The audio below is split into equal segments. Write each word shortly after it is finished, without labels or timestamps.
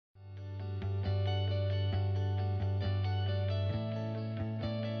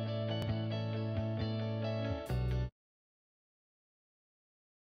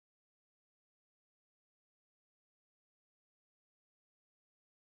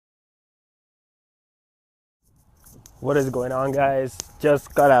What is going on, guys?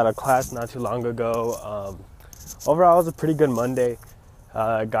 Just got out of class not too long ago. Overall, it was a pretty good Monday.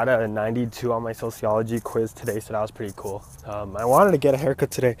 Got a 92 on my sociology quiz today, so that was pretty cool. I wanted to get a haircut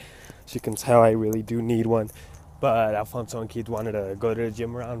today. As you can tell, I really do need one. But Alfonso and Keith wanted to go to the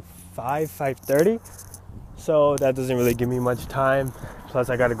gym around 5:30. So that doesn't really give me much time. Plus,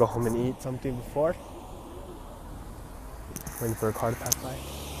 I got to go home and eat something before. Waiting for a car to pass by.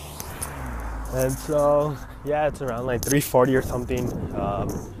 And so, yeah, it's around like 3:40 or something.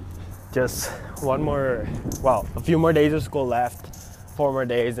 Just a few more days of school left, 4 more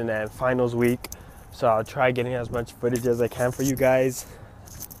days, and then finals week. So I'll try getting as much footage as I can for you guys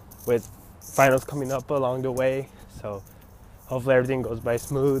with finals coming up along the way. So hopefully everything goes by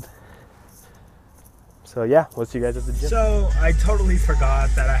smooth. So yeah, we'll see you guys at the gym. So I totally forgot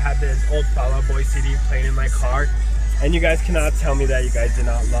that I had this old Fall Out Boy CD playing in my car. And you guys cannot tell me that you guys did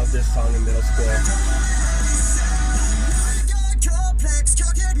not love this song in middle school.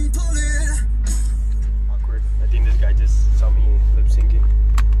 Awkward. I think this guy just saw me lip syncing.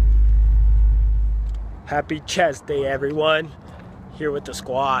 Happy chest day, everyone. Here with the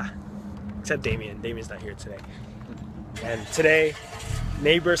squad. Except Damien. Damien's not here today. And today,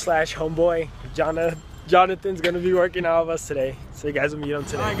 neighbor / homeboy, Jonathan's gonna be working out with us today. So you guys will meet him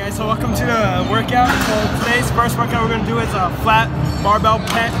today. Alright guys, so welcome to the workout. So today's first workout we're gonna do is a flat barbell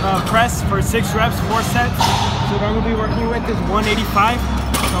press for 6 reps, 4 sets. So what I'm gonna be working with is 185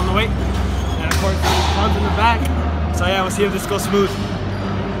 on the weight. And of course, arms in the back. So yeah, we'll see if this goes smooth.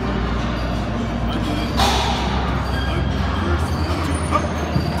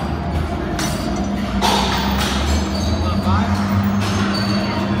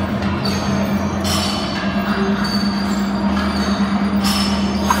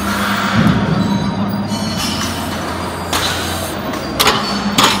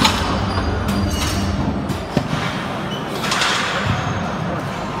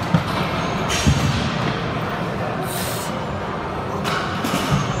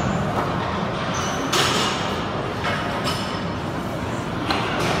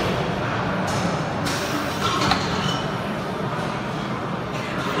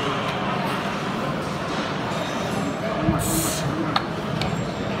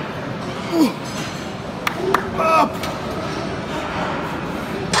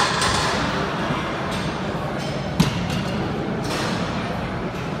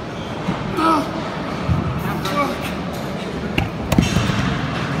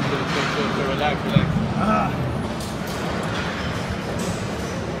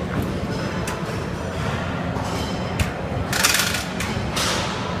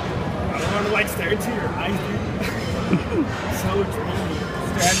 Like stare into your eyes, dude. So dreamy.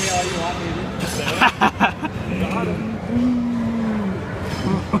 Stare at me all you want, baby. Got him.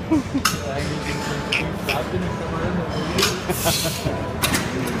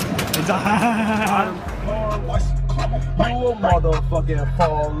 You a motherfucking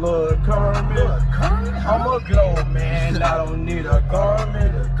fall, look, Kermit. I'm a glow man, I don't need a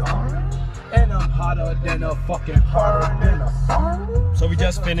garment. And I'm hotter than a fucking burn. So we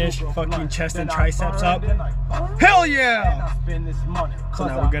just finished fucking chest and triceps up. Hell yeah! So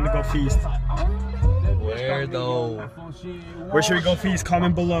now we're gonna go feast. Where though? Where should we go feast?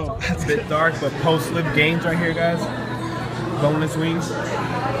 Comment below. It's a bit dark, but post-slip gains right here, guys. Boneless wings.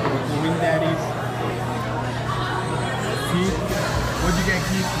 Wing daddies. Keith, what'd you get,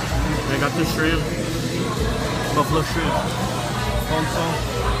 Keith? I got the shrimp. Buffalo shrimp. Alfonso.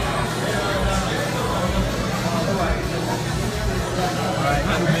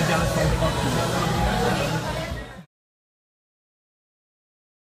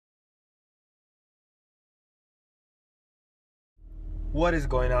 What is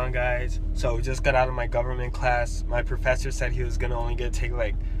going on, guys? So we just got out of my government class. My professor said he was gonna only take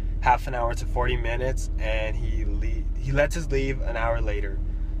like half an hour to 40 minutes, and he lets us leave an hour later.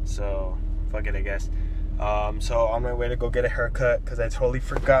 So fuck it, I guess. So on my way to go get a haircut, because I totally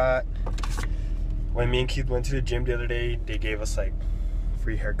forgot. When me and Keith went to the gym the other day, they gave us like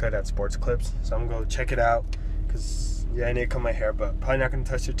free haircut at Sports Clips. So I'm gonna go check it out, because yeah, I need to cut my hair, but probably not gonna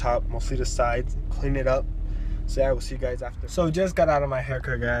touch the top, mostly the sides, clean it up. So yeah, we'll see you guys after. So just got out of my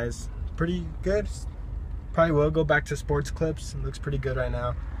haircut, guys. Pretty good. Probably will go back to Sports Clips. It looks pretty good right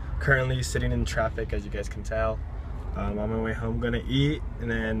now. Currently sitting in traffic, as you guys can tell. On my way home, gonna eat and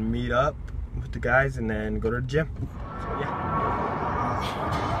then meet up with the guys and then go to the gym. So yeah.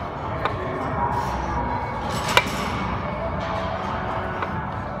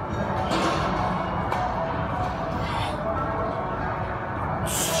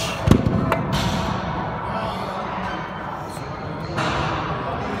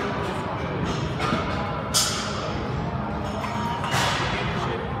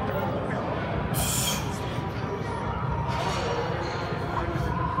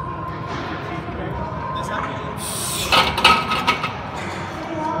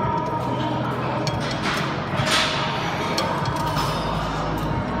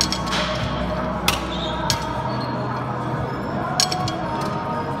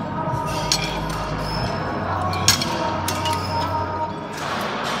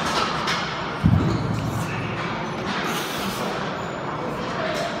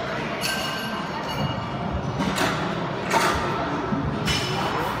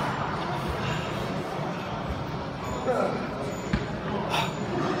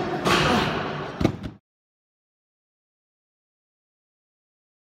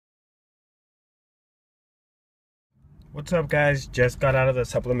 What's up, guys? Just got out of the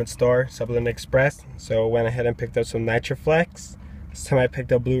supplement store, Supplement Express. So went ahead and picked up some Flexx. This time I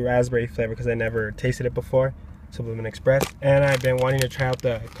picked up blue raspberry flavor because I never tasted it before. Supplement Express. And I've been wanting to try out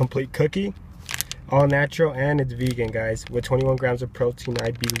the complete cookie. All natural and it's vegan, guys, with 21 grams of protein,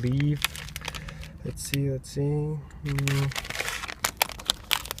 I believe. Let's see.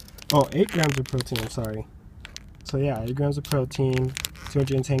 Oh, 8 grams of protein, I'm sorry. So yeah, 8 grams of protein,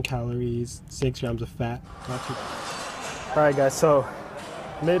 210 calories, 6 grams of fat. Not too bad. Alright guys, so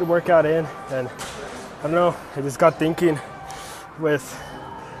I made a workout in, and I don't know, I just got thinking with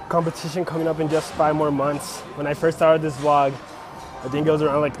competition coming up in just 5 more months. When I first started this vlog, I think it was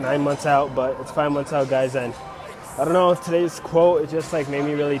around like 9 months out, but it's 5 months out, guys, and I don't know, today's quote, it just like made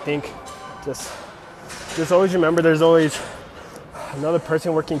me really think, just always remember there's always another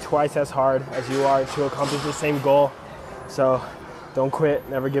person working twice as hard as you are to accomplish the same goal. So don't quit,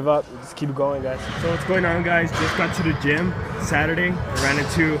 never give up, just keep going, guys. So what's going on, guys? Just got to the gym Saturday. I ran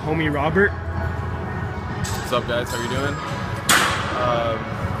into homie Robert. What's up, guys? How you doing?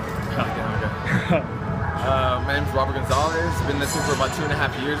 My name's Robert Gonzalez. Been listening for about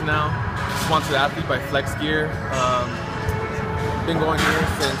 2.5 years now. Sponsored athlete by Flexx Gear. Been going here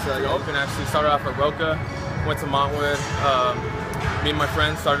since the Open. Actually started off at Roca, went to Montwood. Me and my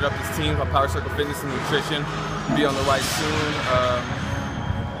friends started up this team called Power Circle Fitness and Nutrition. Be on the right soon.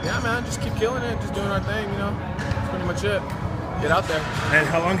 Yeah, man, just keep killing it, just doing our thing, you know. That's pretty much it. Get out there. And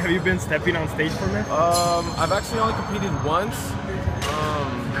how long have you been stepping on stage for, man? I've actually only competed once.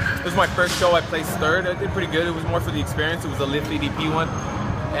 It was my first show. I placed 3rd. I did pretty good. It was more for the experience. It was a Lift ADP one,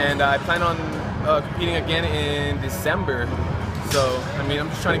 and I plan on competing again in December. So, I mean, I'm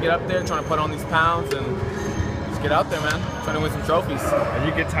just trying to get up there, trying to put on these pounds, and just get out there, man. Trying to win some trophies. As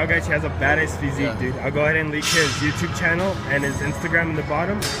you can tell, guys, he has a badass physique, dude. I'll go ahead and link his YouTube channel and his Instagram in the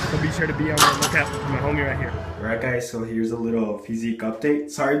bottom. So be sure to be on the lookout for my homie right here. Alright, guys, so here's a little physique update.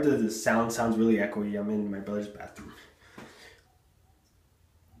 Sorry the sound sounds really echoey. I'm in my brother's bathroom.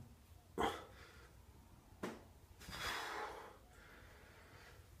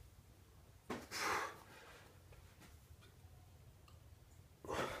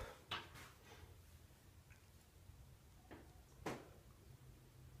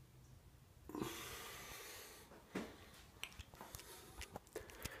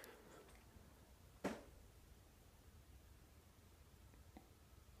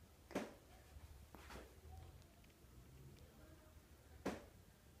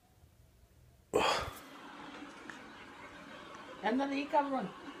 Ándale, cabrón.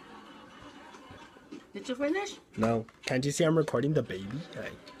 Did you finish? No. Can't you see I'm recording the baby?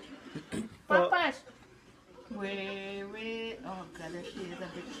 Like, Papas. Where is... Oh, God, there she is, a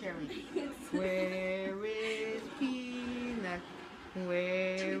big cherry. Where is Peanut?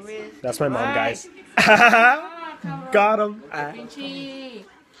 Where is... that's my mom, guys. Ah, cabrón. Got him. Pinchy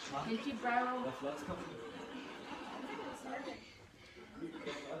barrel.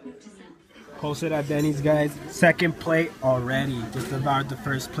 Posted at Denny's, guys. 2nd plate already. Just devoured the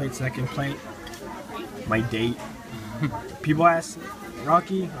 1st plate, 2nd plate. My date. People ask,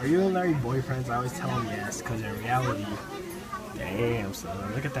 Rocky, are you and Larry boyfriends? I always tell them yes, because in reality, damn, son,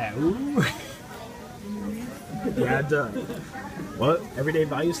 look at that. Ooh. Yeah, what? Everyday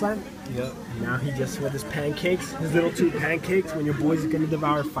Value Slam? Yep. Now he just with his pancakes, his little 2 pancakes, when your boy's gonna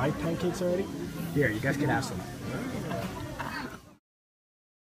devour 5 pancakes already. Here, you guys can have some.